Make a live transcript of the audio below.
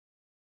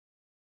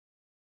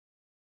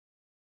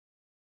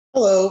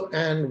Hello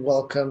and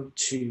welcome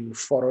to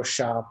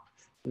Photoshop.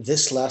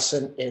 This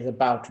lesson is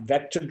about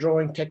vector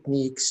drawing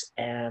techniques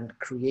and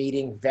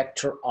creating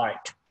vector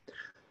art.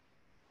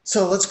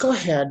 So let's go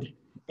ahead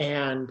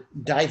and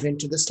dive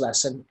into this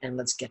lesson and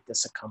let's get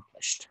this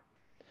accomplished.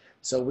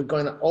 So we're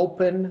going to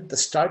open the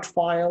start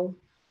file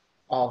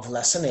of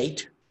lesson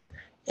 8.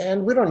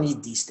 And we don't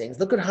need these things.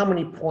 Look at how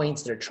many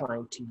points they're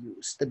trying to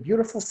use. The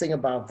beautiful thing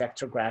about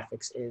vector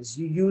graphics is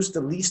you use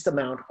the least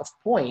amount of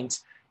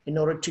points in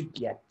order to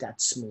get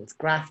that smooth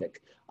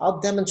graphic.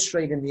 I'll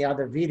demonstrate in the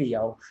other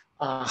video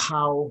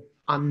how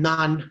a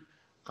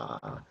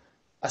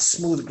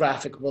smooth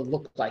graphic will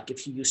look like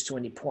if you use too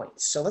many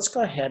points. So let's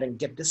go ahead and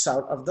get this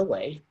out of the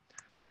way.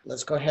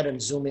 Let's go ahead and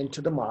zoom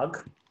into the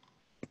mug.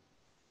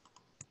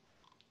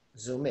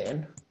 Zoom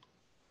in.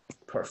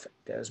 Perfect.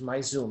 There's my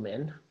zoom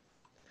in.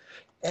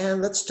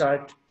 And let's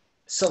start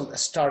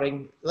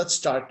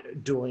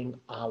doing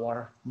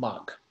our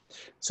mug.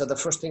 So the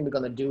first thing we're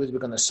going to do is we're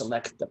going to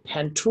select the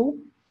pen tool.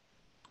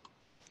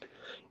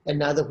 And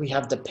now that we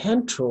have the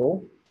pen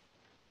tool,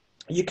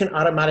 you can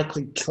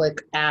automatically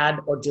click add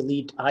or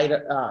delete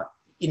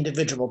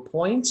individual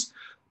points.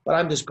 But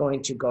I'm just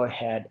going to go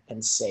ahead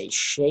and say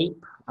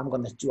shape. I'm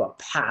going to do a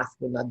path.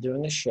 We're not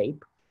doing a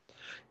shape.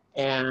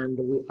 And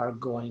we are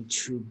going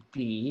to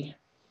be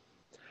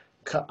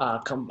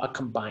a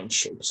combined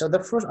shape. So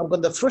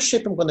the first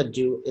shape I'm going to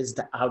do is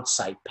the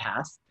outside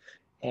path.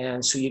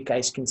 And so you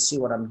guys can see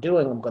what I'm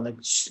doing. I'm going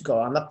to go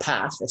on the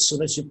path. As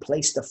soon as you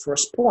place the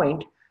first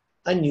point,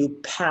 a new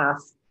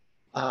path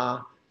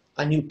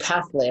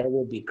layer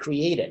will be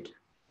created.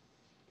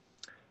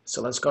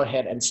 So let's go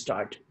ahead and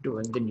start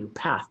doing the new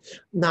path.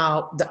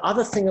 Now, the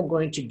other thing I'm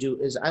going to do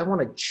is I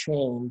want to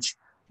change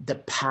the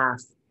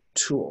path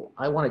tool.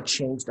 I want to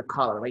change the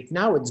color. Right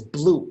now it's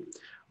blue.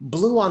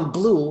 Blue on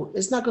blue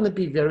is not going to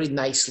be very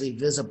nicely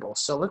visible.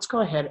 So let's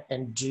go ahead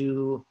and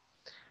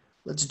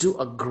let's do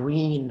a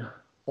green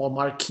or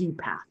marquee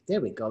path. There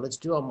we go. Let's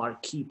do a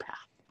marquee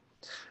path.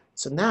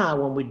 So now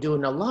when we're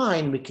doing a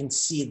line, we can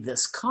see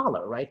this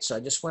color, right? So I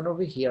just went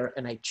over here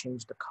and I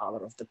changed the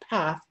color of the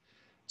path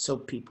so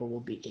people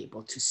will be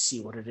able to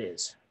see what it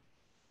is.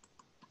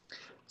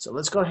 So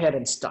let's go ahead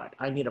and start.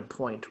 I need a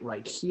point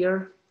right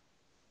here.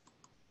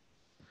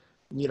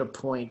 Need a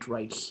point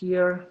right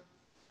here.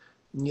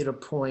 Need a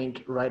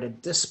point right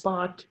at this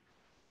spot,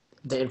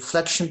 the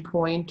inflection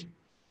point,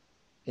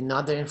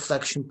 another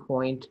inflection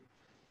point,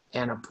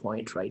 and a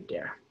point right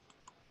there.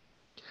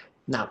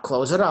 Now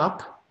close it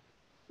up.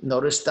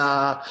 Notice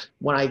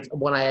when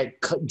I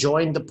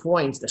join the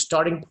points, the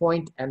starting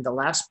point and the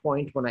last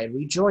point, when I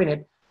rejoin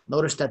it,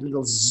 notice that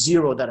little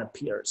zero that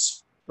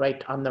appears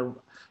right on the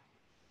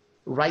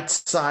right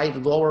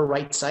side, lower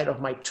right side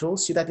of my tool.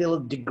 See that little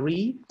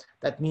degree?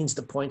 That means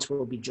the points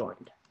will be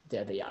joined.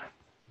 There they are.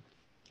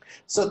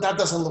 So that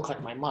doesn't look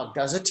like my mug,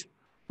 does it?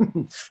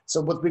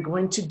 So what we're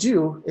going to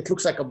do, it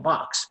looks like a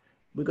box.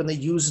 We're going to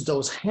use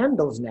those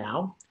handles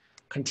now.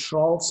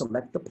 Control,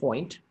 select the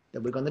point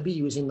that we're going to be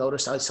using.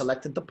 Notice I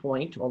selected the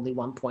point. Only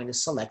one point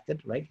is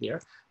selected right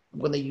here. I'm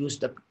going to use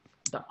the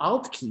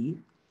Alt key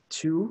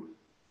to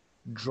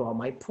draw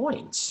my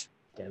points.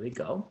 There we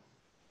go.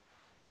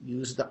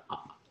 Use the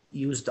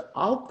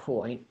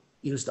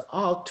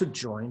Alt to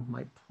join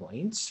my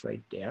points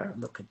right there.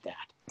 Look at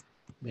that.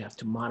 We have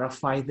to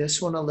modify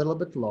this one a little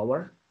bit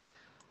lower.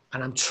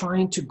 And I'm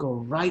trying to go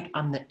right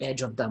on the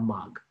edge of the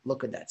mug.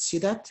 Look at that. See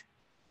that?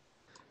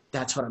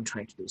 That's what I'm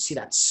trying to do. See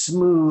that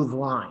smooth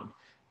line?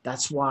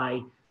 That's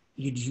why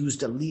you'd use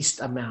the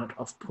least amount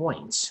of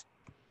points.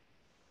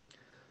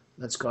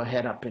 Let's go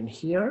ahead up in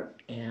here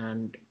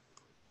and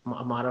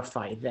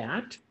modify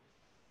that.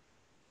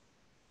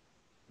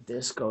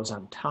 This goes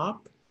on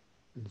top.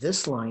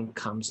 This line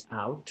comes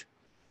out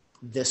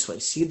this way.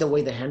 See the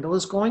way the handle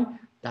is going?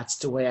 That's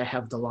the way I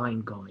have the line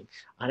going.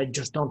 And I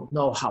just don't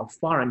know how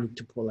far I need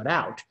to pull it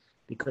out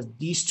because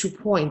these 2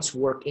 points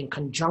work in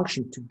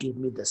conjunction to give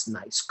me this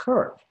nice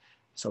curve.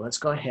 So let's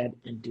go ahead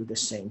and do the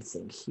same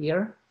thing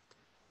here.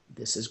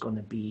 This is going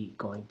to be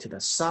going to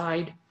the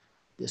side.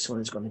 This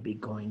one is going to be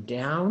going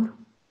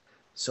down.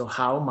 So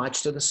how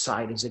much to the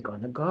side is it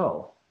going to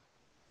go?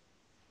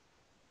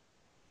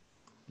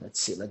 Let's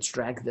see, let's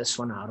drag this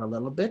one out a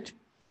little bit.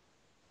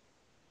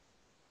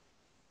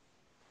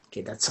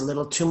 Okay, that's a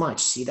little too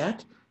much, see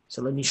that?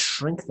 So let me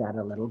shrink that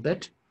a little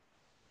bit.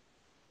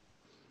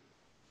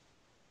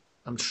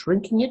 I'm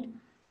shrinking it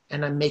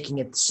and I'm making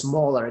it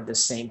smaller at the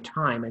same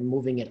time and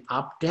moving it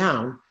up,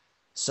 down,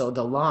 so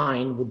the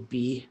line would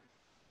be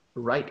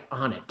right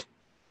on it.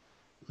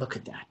 Look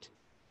at that.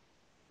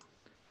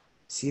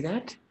 See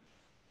that?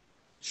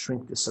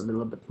 Shrink this a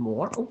little bit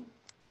more. Oh,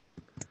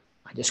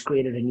 I just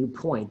created a new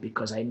point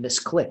because I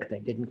misclicked. I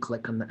didn't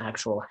click on the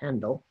actual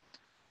handle.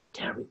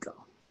 There we go.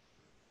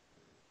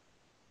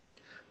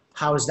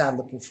 How is that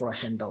looking for a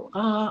handle?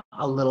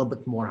 A little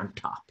bit more on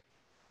top.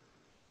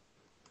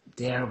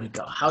 There we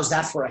go. How's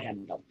that for a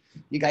handle?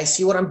 You guys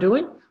see what I'm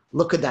doing?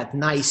 Look at that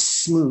nice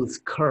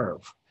smooth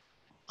curve.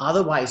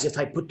 Otherwise, if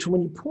I put too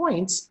many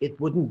points, it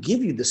wouldn't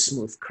give you the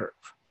smooth curve,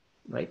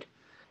 right?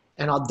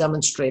 And I'll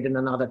demonstrate in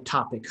another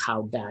topic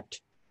how that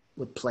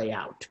would play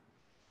out.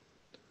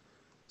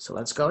 So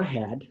let's go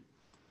ahead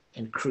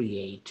and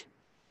create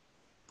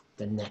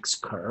the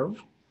next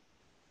curve.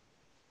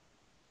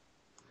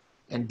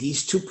 And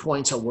these 2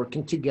 points are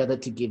working together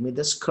to give me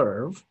this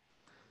curve.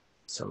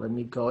 So let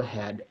me go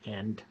ahead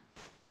and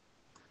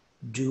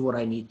do what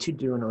I need to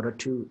do in order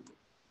to,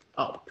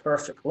 oh,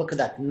 perfect. Look at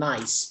that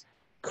nice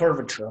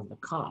curvature of the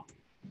CAOT.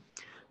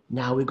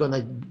 Now we're going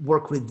to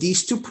work with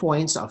these 2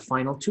 points, our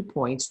final 2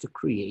 points, to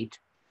create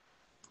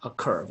a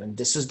curve. And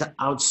this is the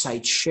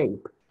outside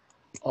shape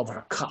of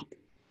our cup.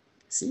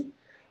 See,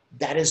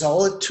 that is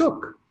all it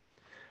took.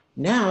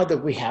 Now that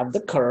we have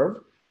the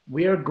curve,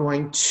 we are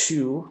going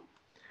to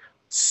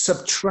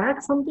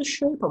subtract from the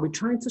shape. Are we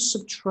trying to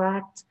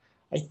subtract?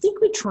 I think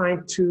we're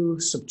trying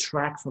to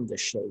subtract from the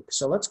shape.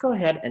 So let's go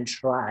ahead and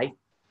try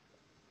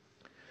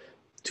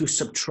to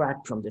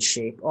subtract from the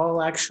shape.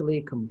 Oh, actually,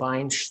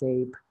 combine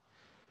shape.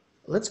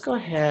 Let's go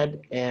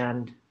ahead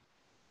and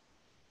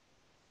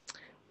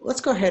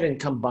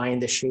combine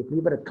the shape.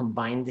 We better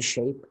combine the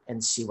shape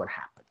and see what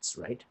happens,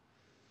 right?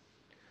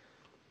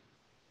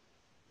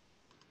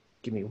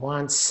 Give me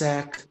 1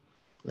 sec.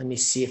 Let me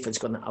see if it's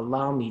going to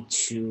allow me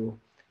to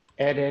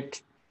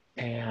edit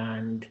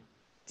and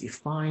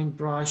define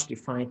brush,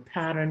 define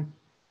pattern.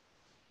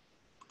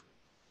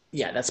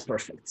 Yeah, that's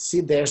perfect.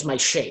 See, there's my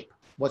shape.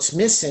 What's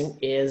missing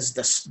is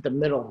the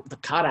middle, the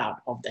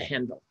cutout of the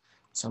handle.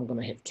 So I'm going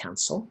to hit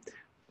cancel.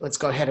 Let's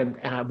go ahead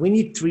and we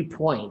need 3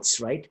 points,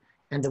 right?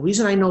 And the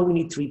reason I know we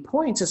need 3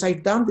 points is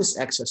I've done this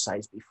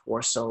exercise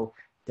before. So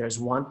there's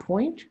 1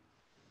 point,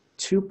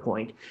 2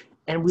 point.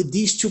 And with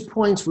these 2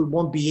 points, we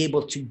won't be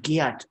able to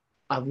get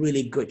a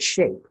really good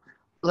shape.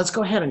 Let's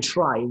go ahead and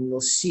try, and we'll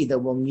see that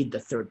we'll need the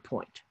 3rd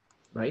point,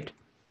 right?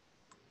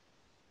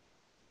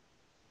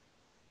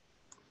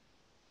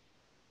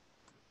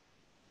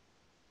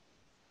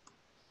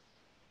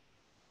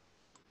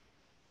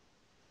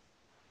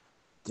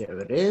 There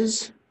it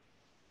is.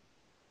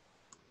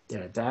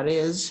 There that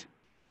is.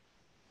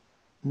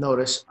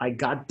 Notice I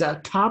got the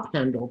top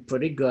handle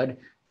pretty good.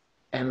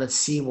 And let's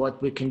see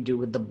what we can do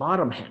with the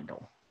bottom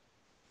handle.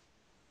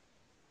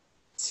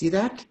 See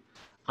that?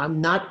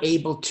 I'm not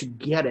able to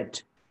get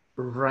it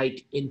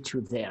right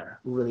into there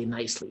really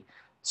nicely.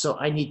 So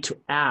I need to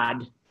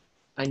add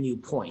a new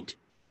point.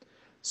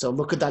 So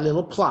look at that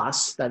little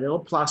plus. That little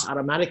plus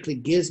automatically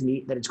gives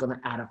me that it's going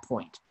to add a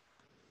point.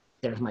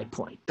 There's my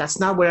point. That's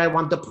not where I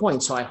want the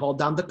point. So I hold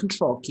down the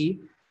control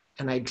key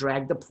and I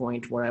drag the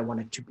point where I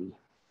want it to be.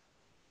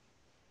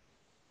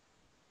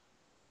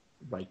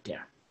 Right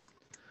there.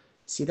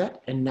 See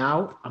that? And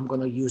now I'm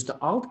going to use the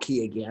Alt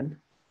key again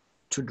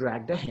to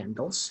drag the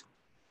handles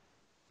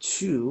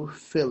to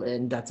fill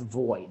in that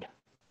void.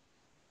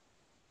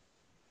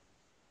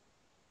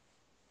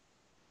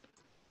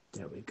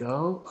 There we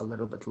go. A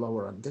little bit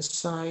lower on this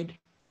side.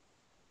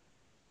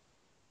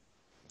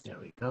 There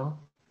we go.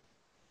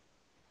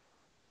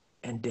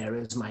 And there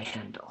is my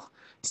handle.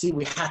 See,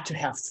 we had to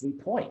have 3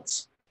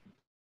 points.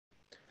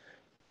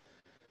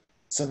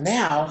 So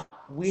now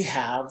we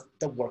have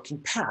the working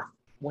path.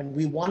 When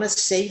we want to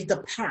save the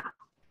path,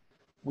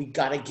 we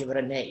got to give it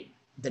a name.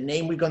 The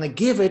name we're going to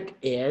give it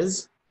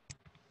is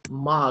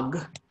mug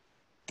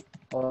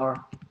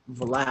or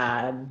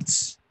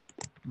Vlad's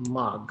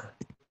mug.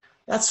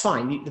 That's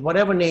fine,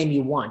 whatever name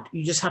you want.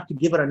 You just have to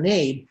give it a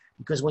name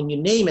because when you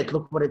name it,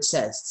 look what it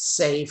says,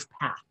 save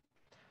path.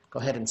 Go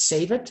ahead and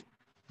save it,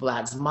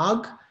 Vlad's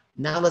mug.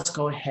 Now let's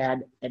go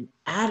ahead and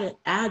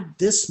add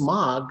this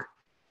mug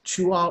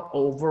to our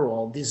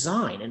overall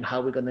design. And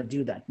how we're going to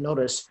do that.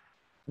 Notice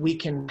we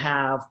can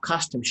have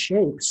custom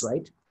shapes,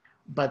 right?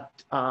 But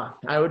I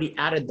already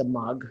added the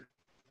mug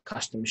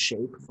custom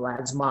shape,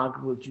 Vlad's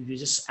mug, which you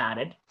just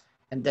added.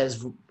 And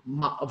there's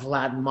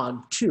Vlad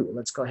mug 2.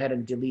 Let's go ahead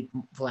and delete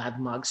Vlad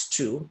mugs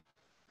 2.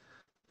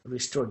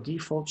 Restore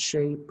default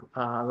shape.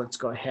 Let's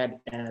go ahead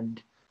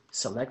and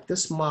select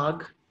this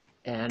mug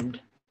and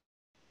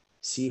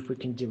see if we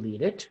can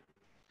delete it.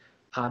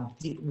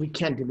 We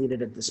can't delete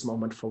it at this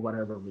moment for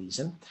whatever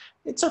reason.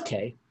 It's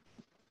okay.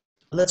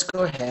 Let's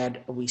go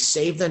ahead. We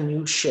save the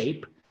new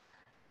shape.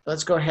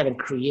 Let's go ahead and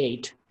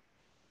create.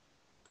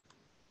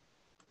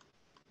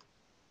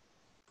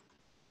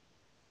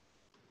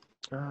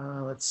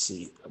 Let's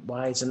see.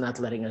 Why is it not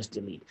letting us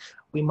delete?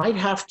 We might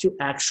have to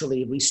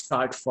actually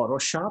restart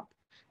Photoshop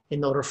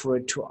in order for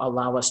it to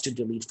allow us to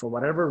delete. For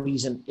whatever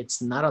reason,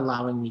 it's not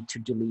allowing me to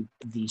delete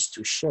these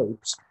 2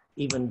 shapes,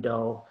 even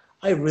though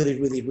I really,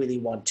 really, really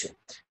want to.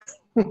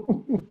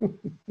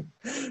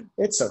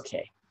 It's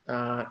okay.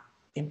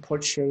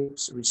 Import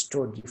shapes,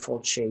 restore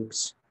default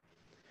shapes,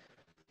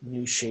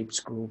 new shapes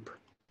group.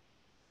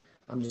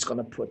 I'm just going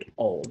to put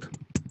old.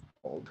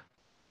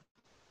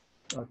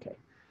 Okay.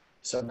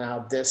 So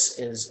now this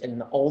is in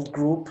the old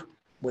group,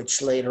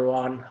 which later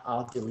on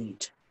I'll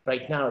delete.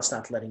 Right now, it's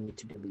not letting me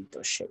to delete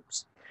those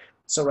shapes.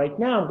 So right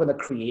now I'm going to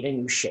create a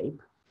new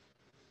shape.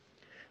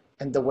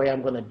 And the way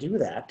I'm going to do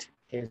that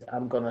is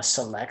I'm going to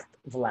select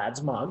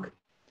Vlad's mug.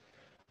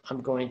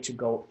 I'm going to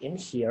go in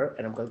here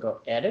and I'm going to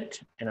go edit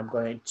and I'm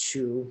going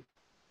to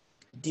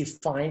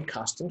define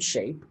custom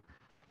shape,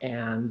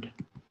 and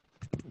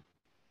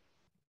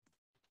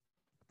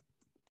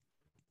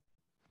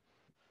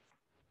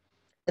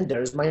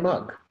there's my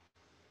mug.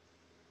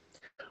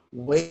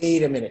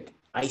 Wait a minute,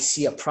 I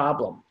see a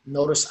problem.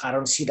 Notice I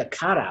don't see the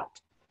cutout.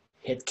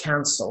 Hit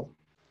cancel.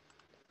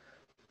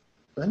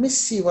 Let me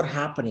see what's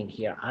happening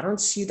here. I don't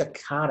see the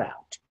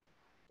cutout.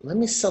 Let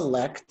me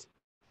select.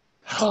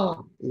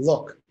 Oh,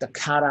 look, the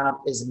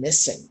cutout is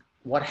missing.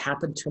 What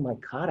happened to my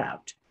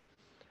cutout?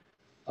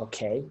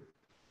 Okay,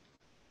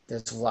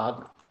 there's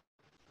vlog.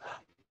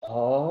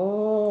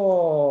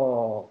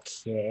 Oh,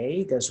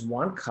 okay, there's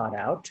one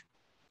cutout.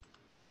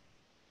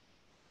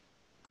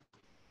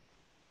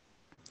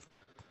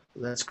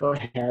 Let's go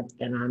ahead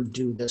and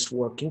undo this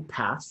working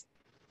path.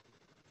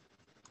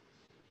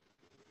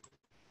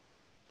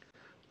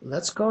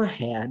 Let's go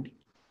ahead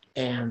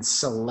and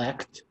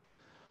select.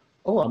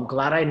 Oh, I'm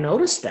glad I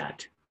noticed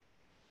that.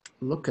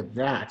 Look at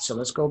that. So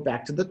let's go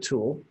back to the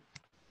tool.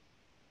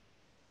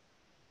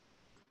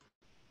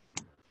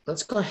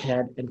 Let's go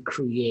ahead and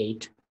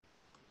create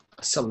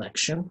a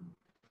selection.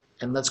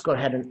 And let's go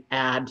ahead and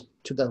add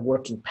to the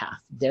working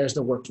path. There's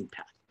the working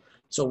path.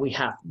 So we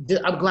have,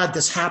 I'm glad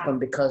this happened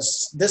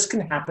because this can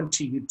happen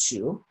to you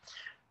too.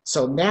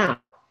 So now,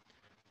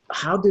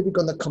 how are we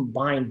going to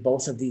combine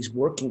both of these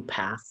working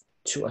paths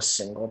to a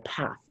single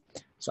path?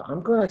 So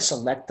I'm going to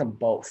select them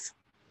both,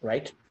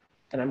 right?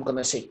 And I'm going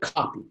to say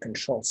copy,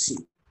 Control C,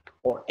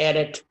 or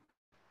edit,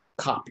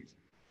 copy.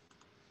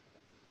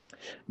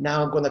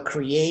 Now I'm going to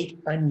create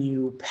a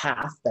new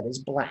path that is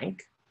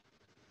blank.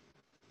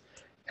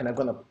 And I'm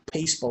going to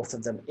paste both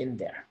of them in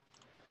there.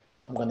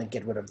 I'm going to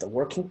get rid of the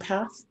working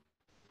path.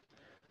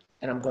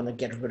 And I'm going to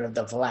get rid of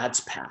the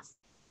Vlad's path.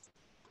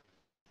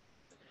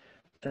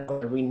 I'm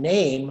going to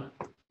rename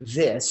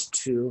this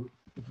to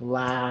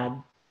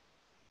Vlad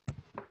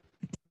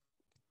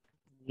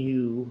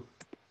New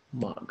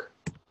Mug.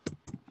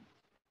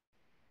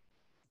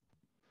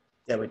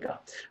 There we go.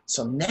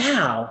 So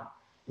now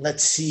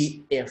let's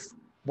see if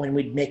when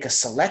we make a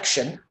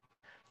selection,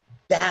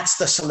 that's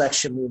the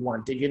selection we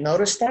want. Did you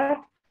notice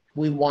that?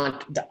 We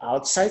want the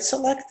outside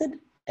selected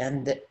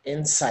and the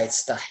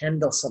insides, the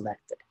handle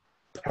selected.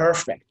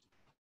 Perfect.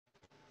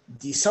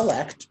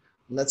 Deselect.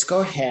 Let's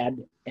go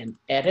ahead and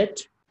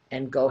edit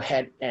and go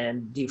ahead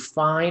and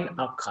define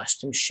a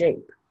custom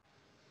shape.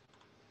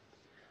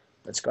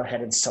 Let's go ahead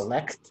and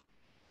select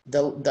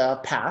the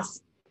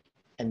path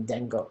and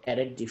then go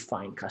edit,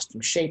 define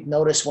custom shape.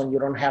 Notice when you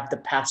don't have the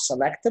path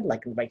selected,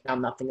 like right now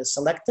nothing is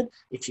selected.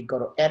 If you go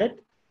to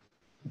edit,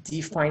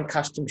 define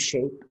custom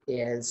shape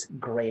is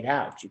grayed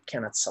out. You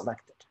cannot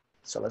select it.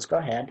 So let's go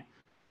ahead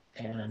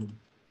and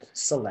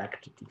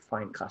select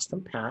define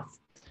custom path.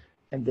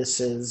 And this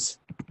is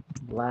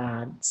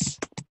Vlad's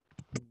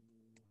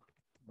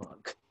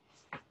mug.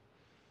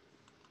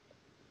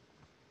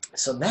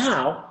 So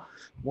now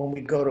when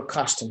we go to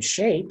custom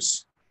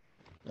shapes,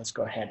 let's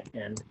go ahead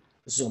and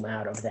zoom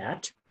out of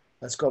that.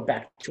 Let's go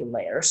back to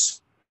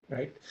layers,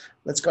 right?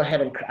 Let's go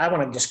ahead and, I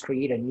want to just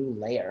create a new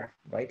layer,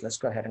 right? Let's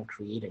go ahead and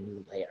create a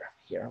new layer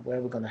here. Where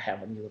are we going to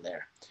have a new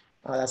layer?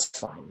 Oh, that's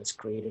fine. Let's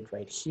create it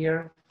right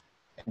here.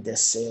 And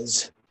this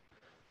is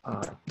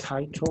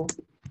title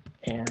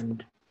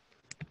and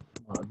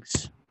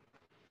mugs.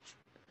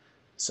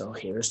 So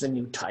here's the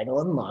new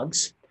title and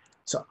mugs.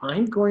 So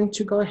I'm going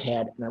to go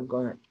ahead and I'm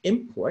going to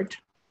import.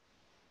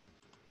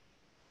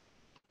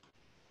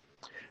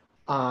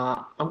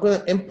 I'm going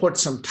to import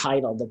some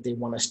title that they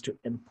want us to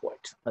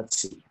import. Let's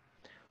see.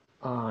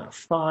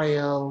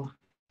 File,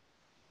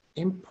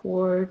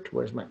 import.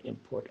 Where's my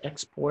import?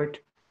 Export.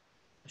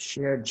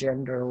 Share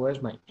gender.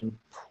 Where's my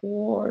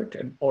import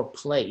and or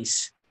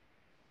place?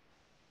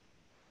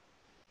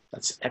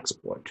 Let's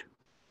export.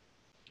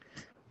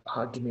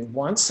 Give me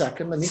 1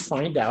 second. Let me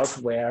find out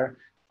where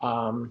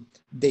how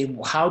they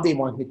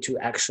want me to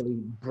actually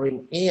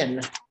bring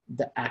in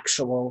the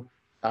actual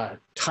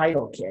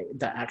title,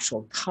 the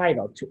actual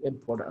title to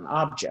import an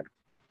object.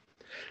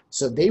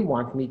 So they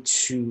want me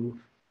to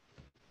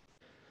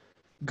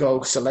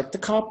go select the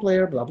CAOT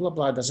layer, blah, blah,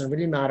 blah, doesn't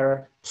really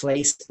matter,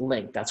 place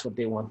link. That's what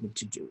they want me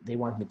to do. They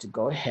want me to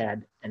go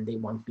ahead and they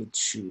want me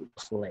to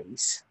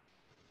place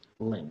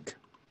link.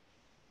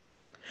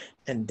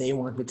 And they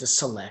want me to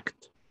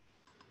select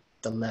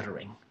the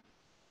lettering.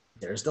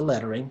 There's the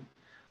lettering.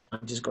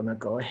 I'm just gonna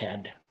go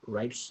ahead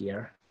right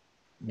here,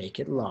 make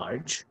it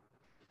large.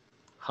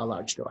 How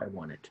large do I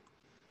want it?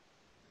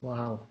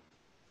 Well,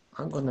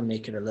 I'm gonna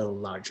make it a little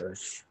larger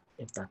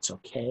if that's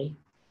okay.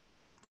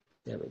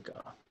 There we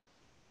go.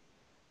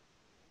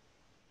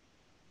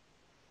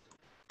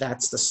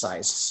 That's the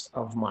size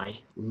of my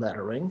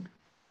lettering.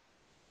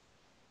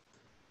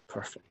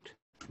 Perfect.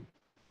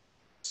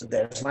 So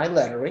there's my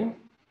lettering.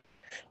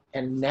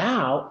 And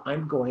now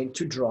I'm going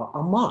to draw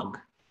a mug.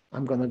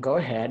 I'm going to go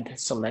ahead,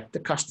 select the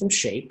custom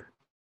shape.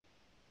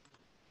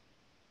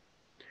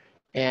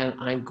 And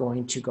I'm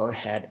going to go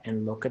ahead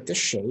and look at the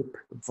shape,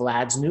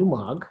 Vlad's new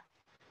mug.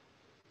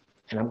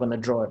 And I'm going to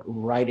draw it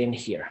right in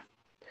here.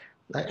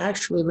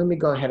 Actually, let me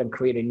go ahead and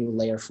create a new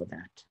layer for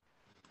that.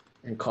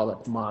 and call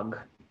it mug.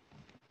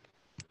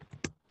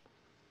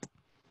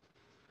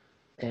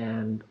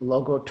 And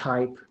logo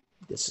type,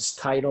 this is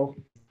title.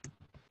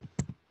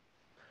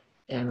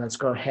 And let's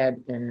go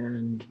ahead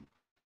and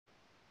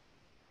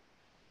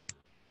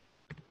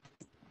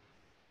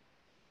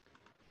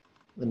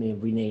let me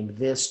rename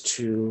this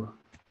to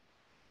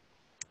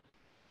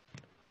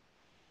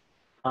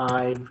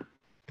 5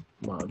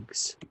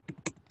 mugs.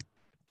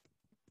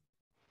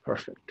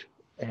 Perfect.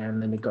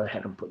 And let me go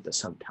ahead and put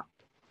this on top.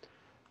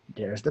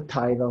 There's the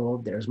title,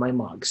 there's my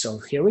mug. So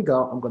here we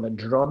go. I'm going to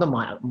draw the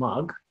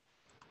mug.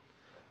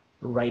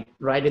 Right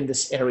in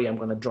this area, I'm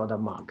going to draw the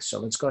mug. So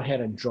let's go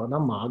ahead and draw the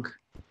mug.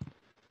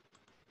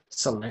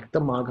 Select the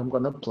mug I'm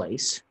going to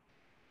place.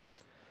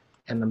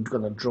 And I'm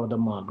going to draw the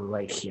mug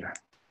right here.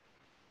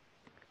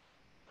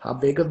 How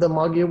big of the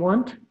mug you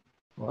want?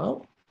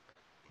 Well,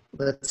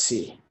 let's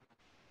see.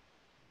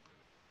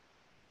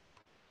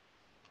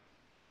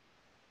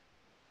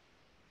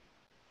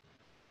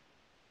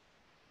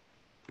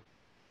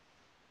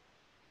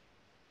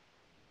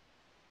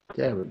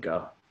 There we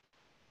go.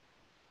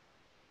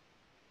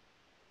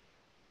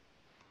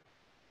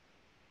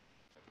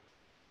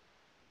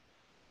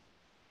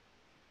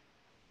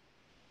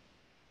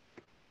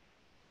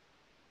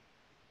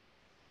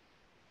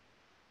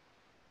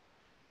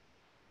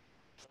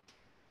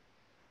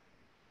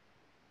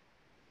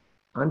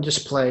 I'm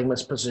just playing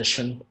this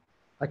position.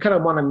 I kind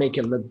of want to make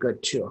it look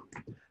good too.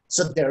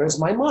 So there is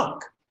my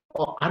mug.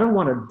 Oh, I don't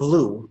want it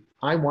blue.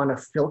 I want a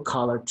fill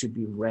color to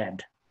be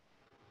red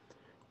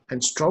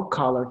and stroke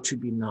color to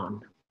be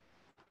none.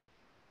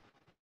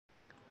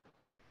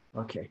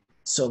 Okay,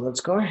 so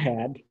let's go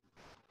ahead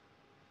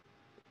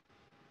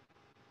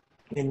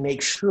and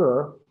make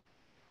sure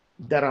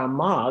that our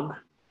mug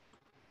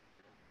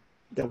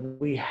that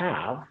we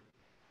have,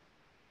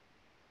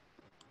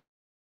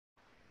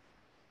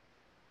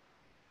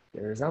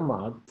 there's our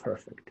mug,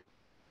 perfect.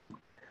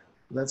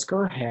 Let's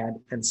go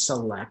ahead and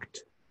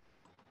select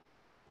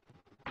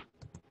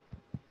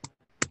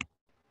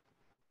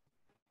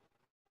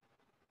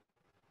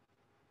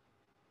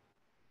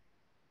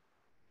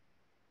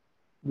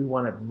we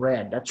wanted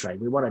red, that's right,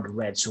 we wanted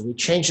red. So we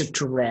changed it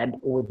to red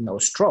with no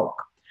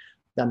stroke.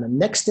 Then the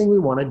next thing we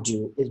want to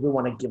do is we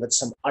want to give it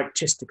some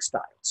artistic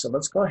style. So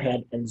let's go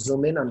ahead and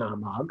zoom in on our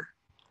mug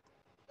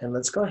and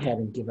let's go ahead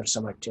and give it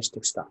some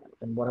artistic style.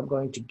 And what I'm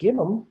going to give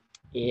them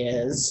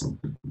is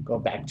go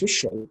back to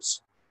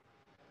shapes.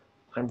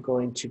 I'm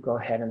going to go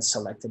ahead and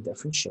select a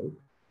different shape.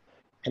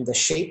 And the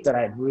shape that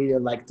I'd really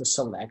like to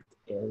select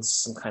is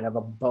some kind of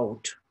a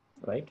boat,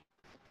 right?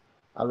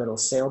 A little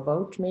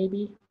sailboat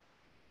maybe.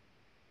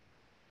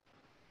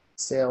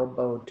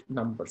 Sailboat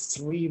number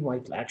 3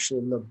 might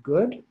actually look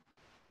good.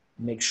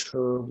 Make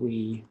sure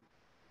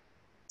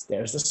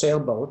there's the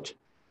sailboat.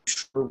 Make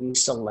sure we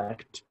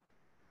select,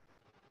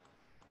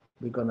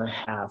 we're gonna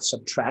have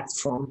subtract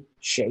from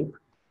shape.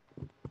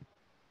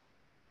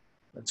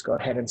 Let's go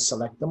ahead and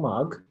select the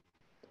mug.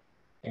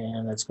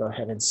 And let's go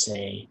ahead and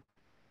say,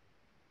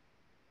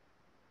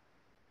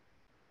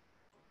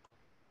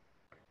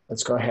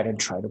 let's go ahead and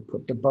try to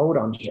put the boat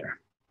on here.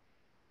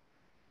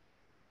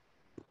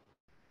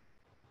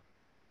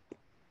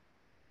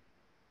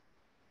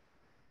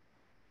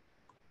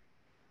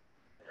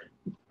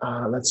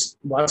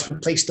 Once we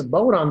place the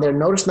boat on there,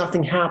 notice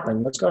nothing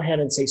happened. Let's go ahead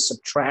and say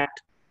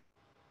subtract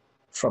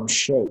from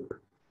shape.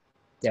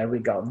 There we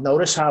go.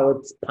 Notice how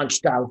it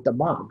punched out the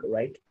mug,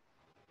 right?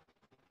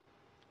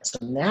 So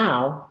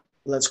now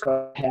let's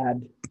go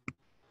ahead,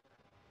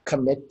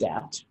 commit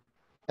that,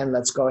 and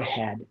let's go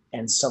ahead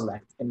and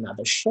select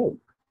another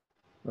shape,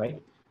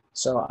 right?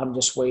 So I'm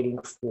just waiting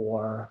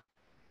for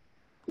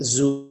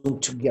Zoom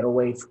to get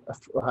away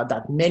from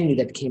that menu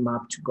that came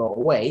up to go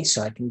away,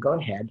 so I can go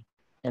ahead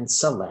and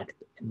select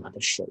another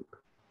shape.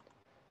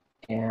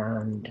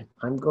 And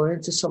I'm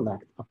going to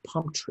select a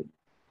palm tree.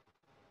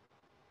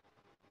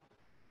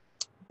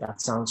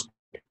 That sounds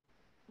good.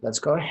 Let's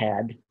go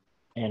ahead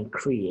and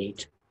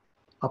create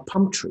a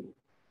palm tree.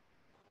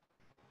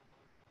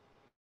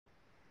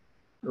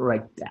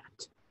 Like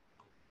that.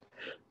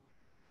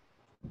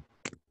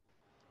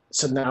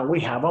 So now we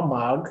have a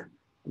mug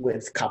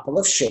with a couple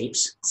of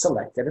shapes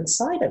selected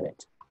inside of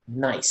it.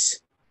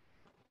 Nice.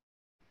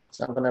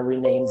 So I'm going to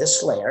rename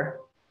this layer.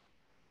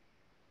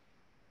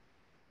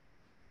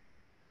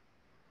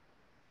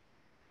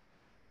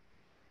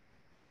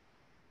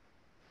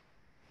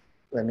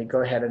 Let me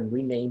go ahead and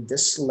rename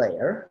this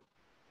layer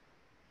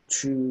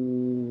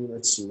to,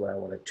 let's see what I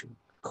wanted to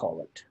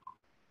call it.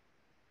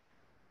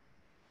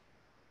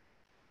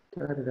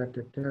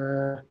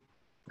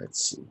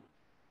 Let's see.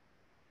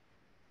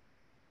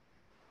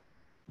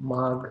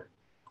 Mug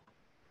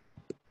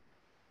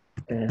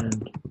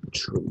and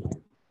tree.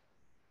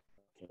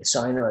 Okay,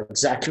 so I know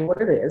exactly what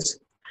it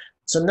is.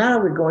 So now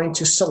we're going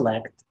to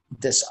select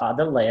this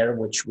other layer,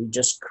 which we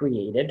just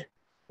created,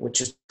 which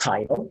is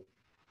title.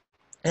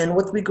 And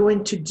what we're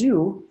going to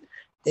do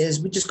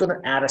is we're just going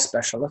to add a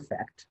special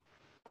effect.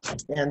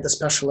 And the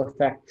special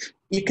effect,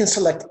 you can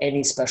select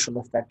any special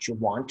effect you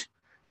want,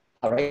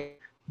 all right?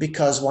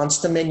 Because once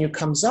the menu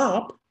comes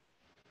up,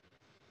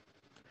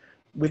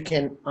 we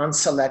can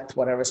unselect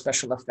whatever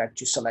special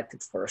effect you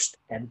selected first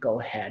and go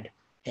ahead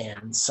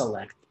and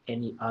select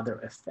any other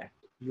effect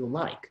you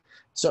like.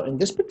 So in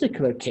this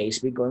particular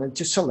case, we're going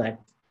to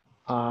select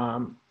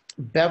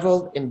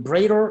beveled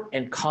embrader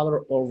and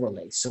color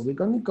overlay. So we're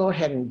going to go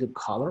ahead and do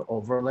color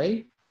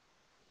overlay,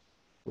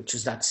 which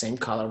is that same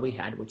color we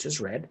had, which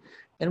is red.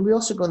 And we're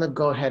also going to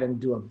go ahead and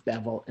do a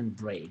bevel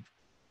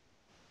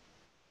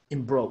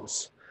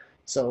embrose.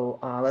 So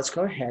let's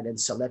go ahead and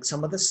select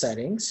some of the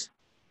settings.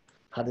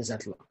 How does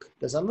that look?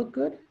 Does that look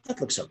good?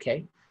 That looks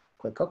okay.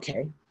 Click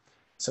OK.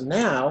 So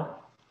now,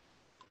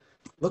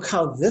 look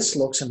how this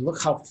looks and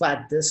look how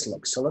flat this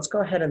looks. So let's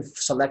go ahead and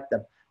select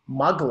the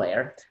mug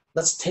layer.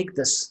 Let's take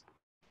this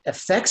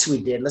effects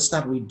we did. Let's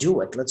not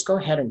redo it. Let's go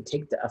ahead and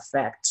take the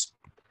effects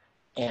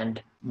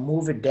and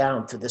move it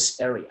down to this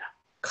area.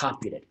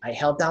 Copied it. I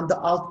held down the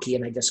Alt key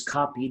and I just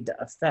copied the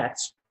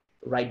effects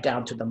right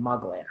down to the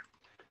mug layer.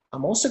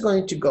 I'm also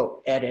going to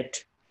go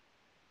edit.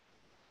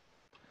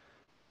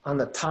 On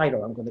the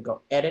title, I'm going to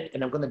go edit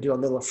and I'm going to do a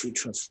little free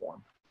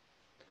transform.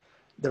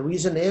 The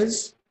reason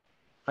is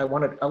I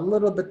want it a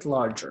little bit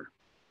larger.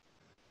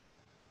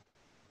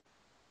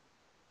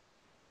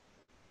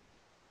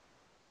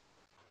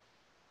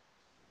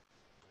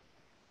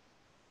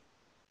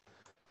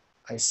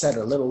 I said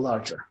a little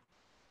larger.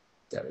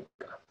 There we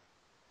go.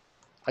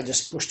 I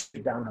just pushed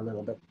it down a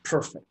little bit.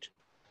 Perfect.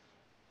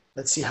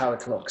 Let's see how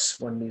it looks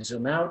when we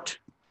zoom out.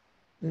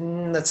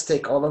 Let's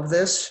take all of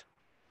this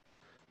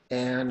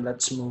and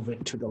let's move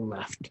it to the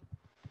left.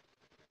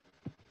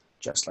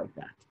 Just like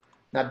that.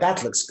 Now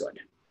that looks good.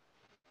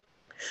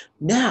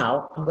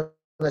 Now I'm going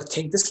to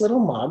take this little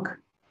mug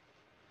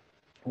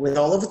with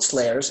all of its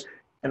layers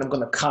and I'm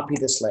going to copy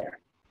this layer.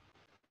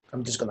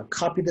 I'm just going to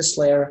copy this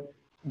layer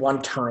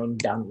one time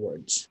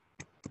downwards.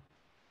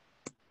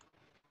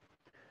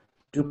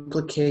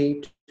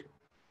 Duplicate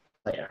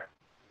layer.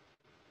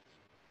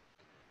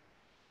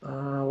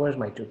 Where's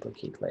my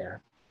duplicate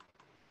layer?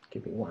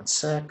 Give me one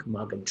sec.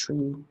 Mug and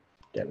tree.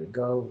 There we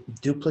go.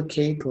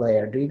 Duplicate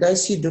layer. Do you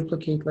guys see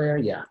duplicate layer?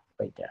 Yeah,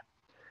 right there.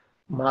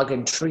 Mug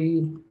and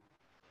tree.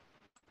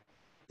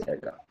 There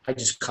we go. I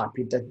just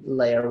copied the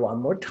layer one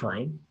more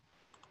time.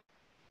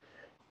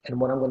 And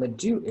what I'm going to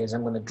do is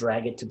I'm going to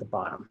drag it to the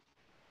bottom.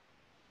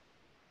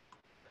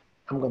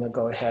 I'm going to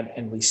go ahead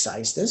and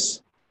resize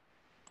this.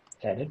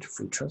 Edit,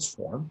 free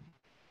transform.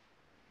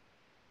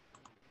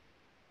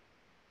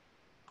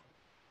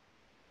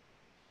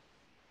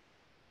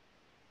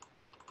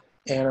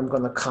 And I'm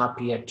going to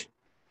copy it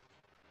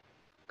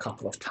a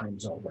couple of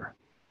times over.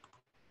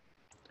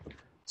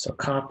 So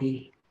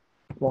copy,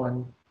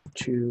 1,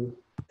 2,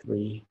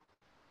 3.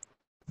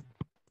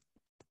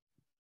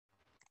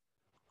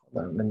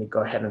 Let me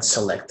go ahead and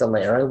select the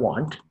layer I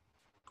want.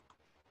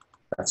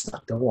 That's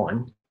not the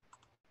one.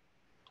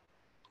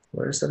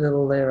 Where's the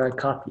little layer I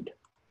copied?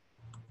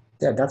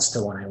 There, that's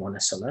the one I want to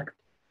select.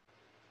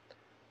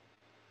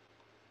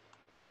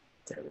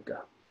 There we go.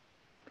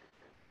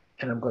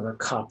 And I'm going to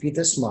copy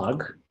this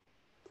mug.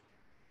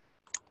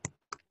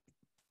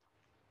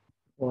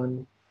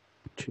 1,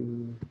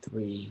 2,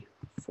 3,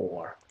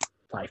 4,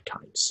 5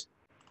 times.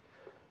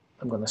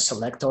 I'm going to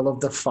select all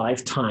of the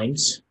 5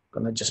 times.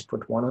 I'm going to just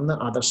put one on the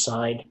other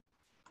side,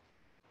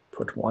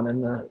 put one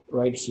in the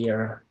right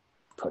here,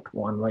 put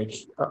one right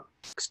here. Oh,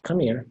 come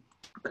here,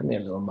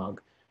 little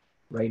mug.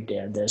 Right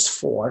there, there's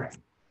 4.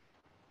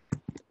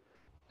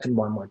 And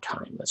one more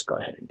time. Let's go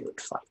ahead and do it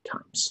 5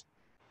 times.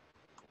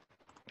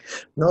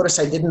 Notice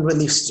I didn't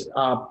really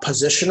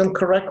position them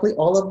correctly,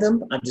 all of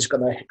them. I'm just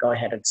going to go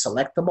ahead and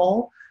select them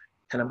all,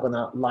 and I'm going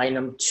to align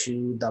them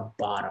to the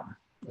bottom.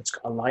 Let's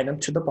align them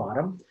to the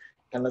bottom,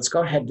 and let's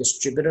go ahead and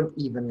distribute them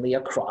evenly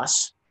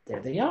across. There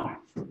they are.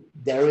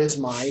 There is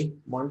my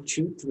 1,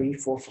 2, 3,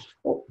 4, 5.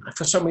 Oh,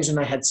 for some reason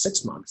I had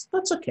 6 mugs.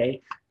 That's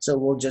okay. So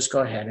we'll just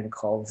go ahead and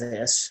call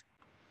this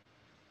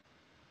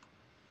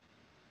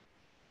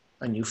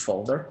a new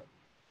folder.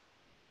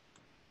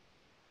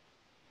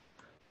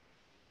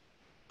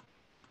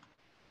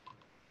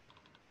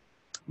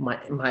 My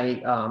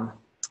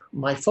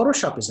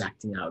Photoshop is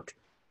acting out.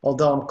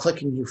 Although I'm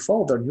clicking new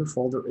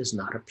folder is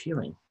not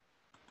appearing,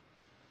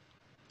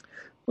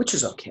 which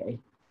is okay.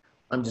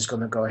 I'm just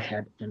going to go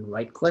ahead and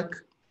right click.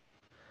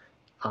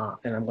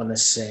 And I'm going to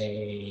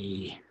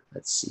say,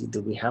 let's see,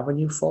 do we have a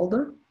new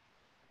folder?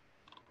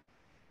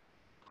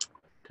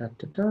 Da,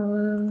 da,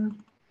 da.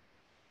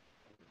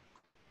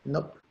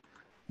 Nope,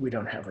 we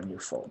don't have a new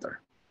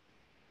folder.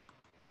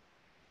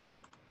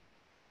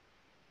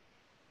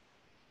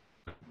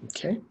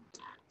 Okay,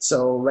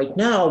 so right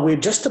now we're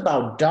just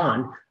about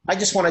done. I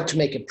just wanted to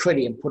make it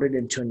pretty and put it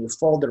into a new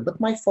folder, but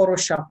my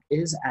Photoshop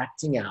is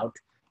acting out.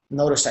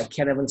 Notice I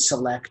can't even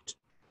select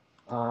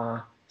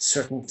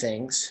certain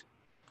things,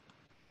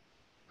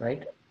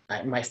 right?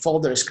 My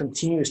folder is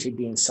continuously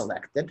being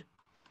selected.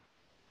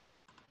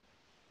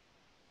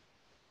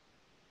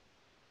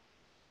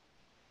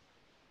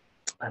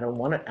 I don't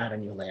want to add a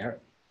new layer.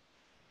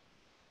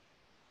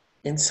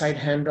 Inside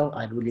handle,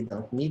 I really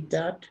don't need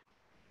that.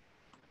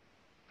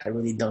 I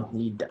really don't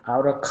need the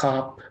outer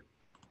cup.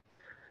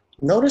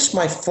 Notice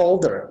my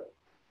folder,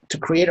 to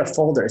create a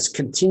folder, is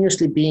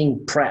continuously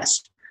being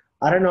pressed.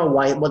 I don't know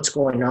what's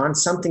going on.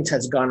 Something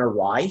has gone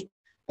awry.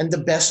 And the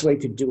best way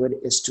to do it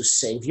is to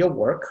save your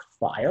work,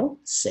 file,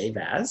 save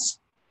as,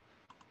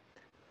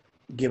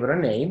 give it a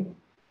name,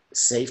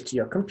 save to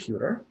your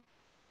computer.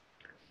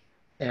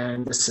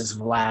 And this is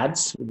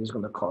Vlad's. We're just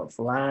going to call it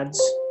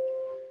Vlad's.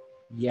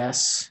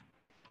 Yes.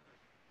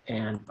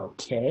 And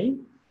okay.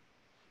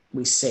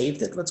 We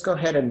saved it. Let's go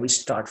ahead and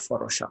restart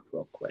Photoshop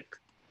real quick.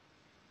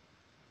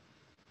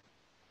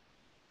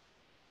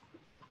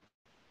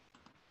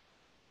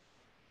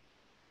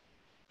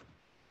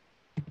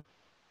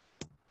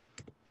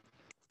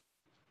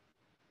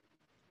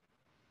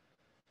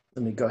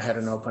 Let me go ahead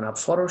and open up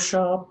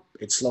Photoshop.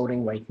 It's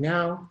loading right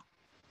now.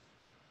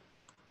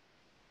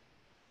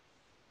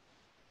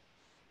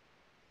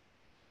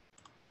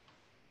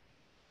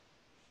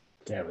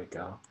 There we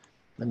go.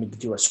 Let me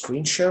do a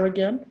screen share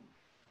again.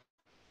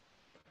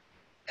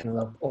 And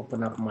I'll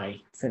open up my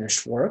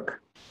finished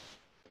work.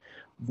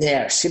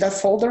 There, see that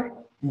folder?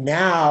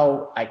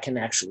 Now I can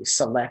actually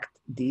select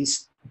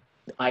these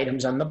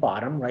items on the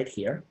bottom right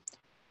here.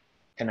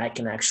 And I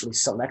can actually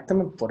select them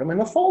and put them in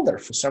a folder.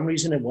 For some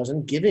reason, it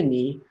wasn't giving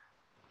me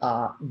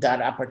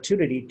that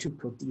opportunity to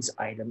put these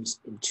items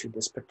into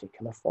this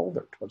particular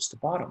folder towards the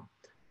bottom.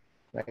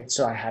 Right?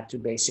 So I had to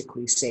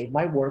basically save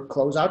my work,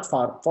 close out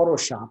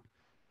Photoshop,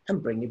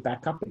 and bring it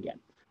back up again.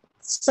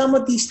 Some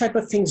of these type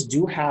of things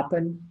do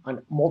happen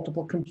on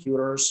multiple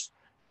computers.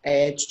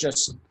 It's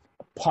just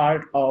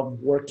part of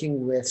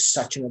working with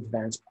such an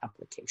advanced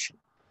application.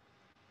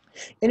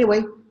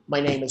 Anyway, my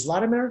name is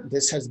Vladimir.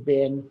 This has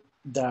been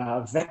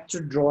the Vector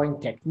Drawing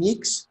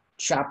Techniques,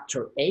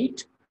 Chapter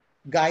 8.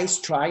 Guys,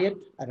 try it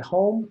at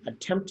home,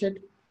 attempt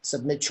it,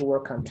 submit your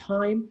work on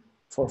time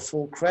for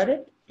full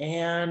credit,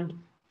 and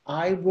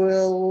I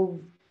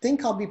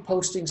think I'll be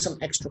posting some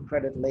extra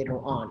credit later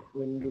on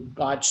in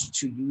regards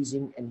to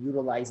using and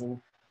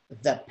utilizing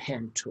the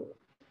pen tool.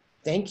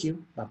 Thank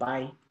you.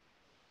 Bye-bye.